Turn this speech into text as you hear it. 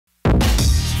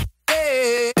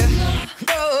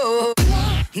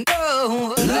Good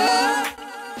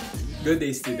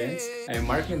day, students. I am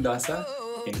Mark Mendoza.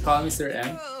 You can call me Sir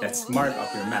M. Let's mark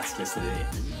up your math skills today.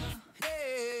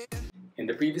 In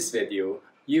the previous video,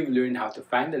 you've learned how to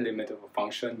find the limit of a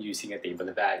function using a table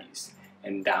of values.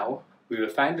 And now, we will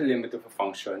find the limit of a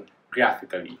function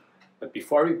graphically. But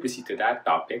before we proceed to that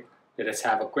topic, let us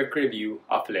have a quick review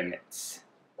of limits.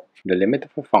 The limit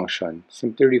of a function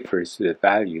simply refers to the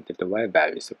value that the y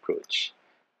values approach,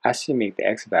 as you make the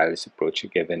x values approach a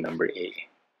given number a.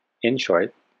 In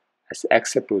short, as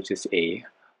x approaches a,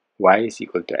 y is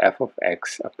equal to f of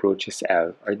x approaches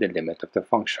L, or the limit of the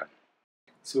function.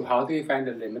 So how do we find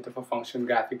the limit of a function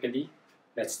graphically?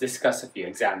 Let's discuss a few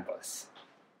examples.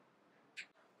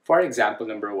 For example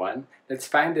number 1, let's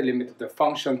find the limit of the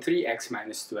function 3x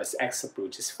minus 2 as x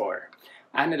approaches 4.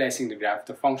 Analyzing the graph of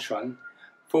the function,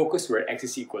 focus where x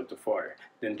is equal to 4.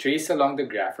 Then trace along the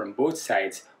graph from both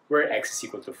sides where x is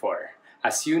equal to 4.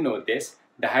 As you notice,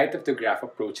 the height of the graph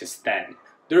approaches 10.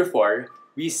 Therefore,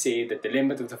 we say that the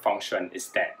limit of the function is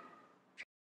 10.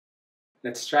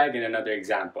 Let's try again another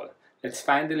example. Let's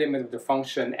find the limit of the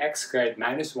function x squared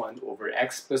minus 1 over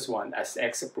x plus 1 as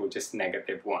x approaches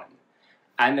negative 1.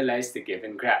 Analyze the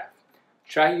given graph.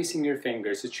 Try using your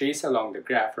fingers to trace along the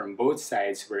graph from both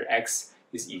sides where x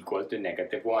is equal to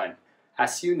negative 1.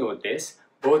 As you notice,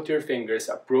 both your fingers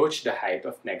approach the height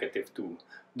of negative 2.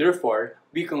 Therefore,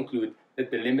 we conclude that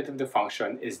the limit of the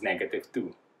function is negative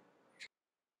 2.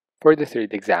 For the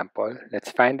third example,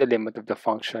 let's find the limit of the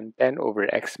function 10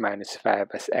 over x minus 5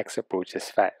 as x approaches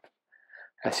 5.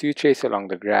 As you trace along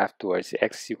the graph towards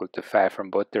x is equal to 5 from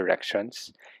both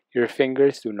directions, your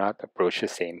fingers do not approach the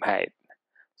same height.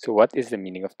 So what is the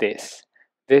meaning of this?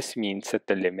 This means that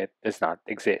the limit does not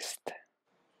exist.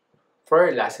 For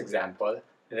our last example,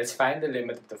 let's find the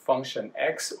limit of the function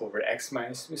x over x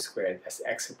minus 2 squared as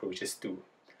x approaches 2.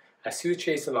 As you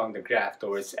trace along the graph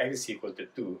towards x is equal to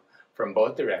 2, from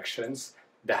both directions,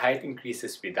 the height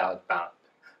increases without bound.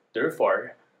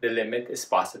 Therefore, the limit is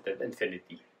positive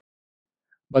infinity.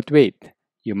 But wait,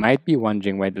 you might be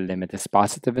wondering why the limit is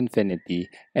positive infinity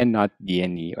and not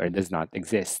d/e or does not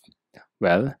exist.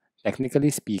 Well, technically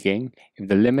speaking, if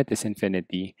the limit is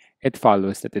infinity, it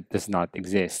follows that it does not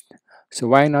exist. So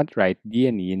why not write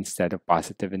d/e instead of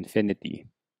positive infinity?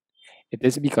 It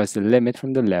is because the limit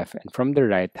from the left and from the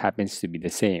right happens to be the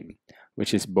same,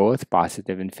 which is both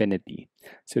positive infinity.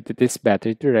 So it is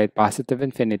better to write positive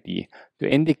infinity to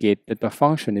indicate that the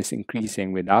function is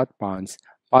increasing without bounds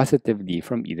positively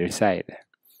from either side.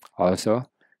 Also,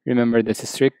 remember that the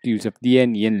strict use of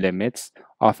d/e in limits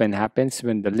often happens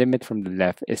when the limit from the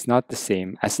left is not the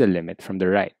same as the limit from the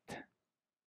right.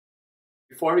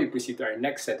 Before we proceed to our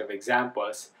next set of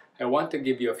examples, I want to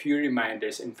give you a few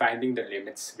reminders in finding the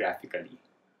limits graphically.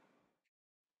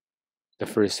 The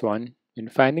first one, in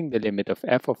finding the limit of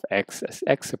f of x as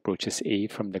x approaches a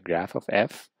from the graph of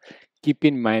f, keep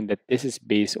in mind that this is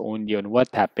based only on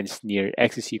what happens near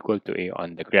x is equal to a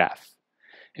on the graph.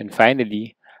 And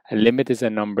finally, a limit is a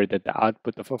number that the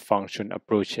output of a function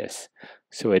approaches,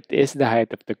 so it is the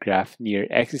height of the graph near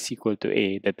x is equal to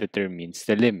a that determines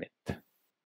the limit.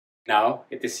 Now,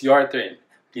 it is your turn.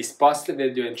 Please pause the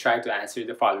video and try to answer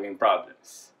the following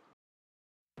problems.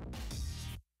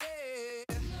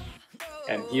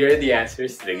 And here are the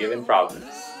answers to the given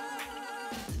problems.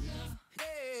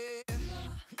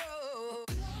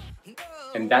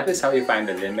 And that is how you find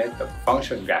the limit of a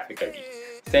function graphically.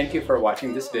 Thank you for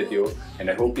watching this video, and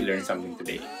I hope you learned something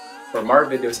today. For more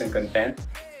videos and content,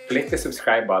 click the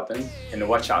subscribe button and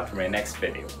watch out for my next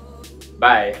video.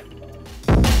 Bye!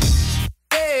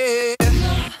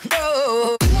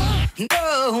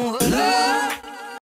 No.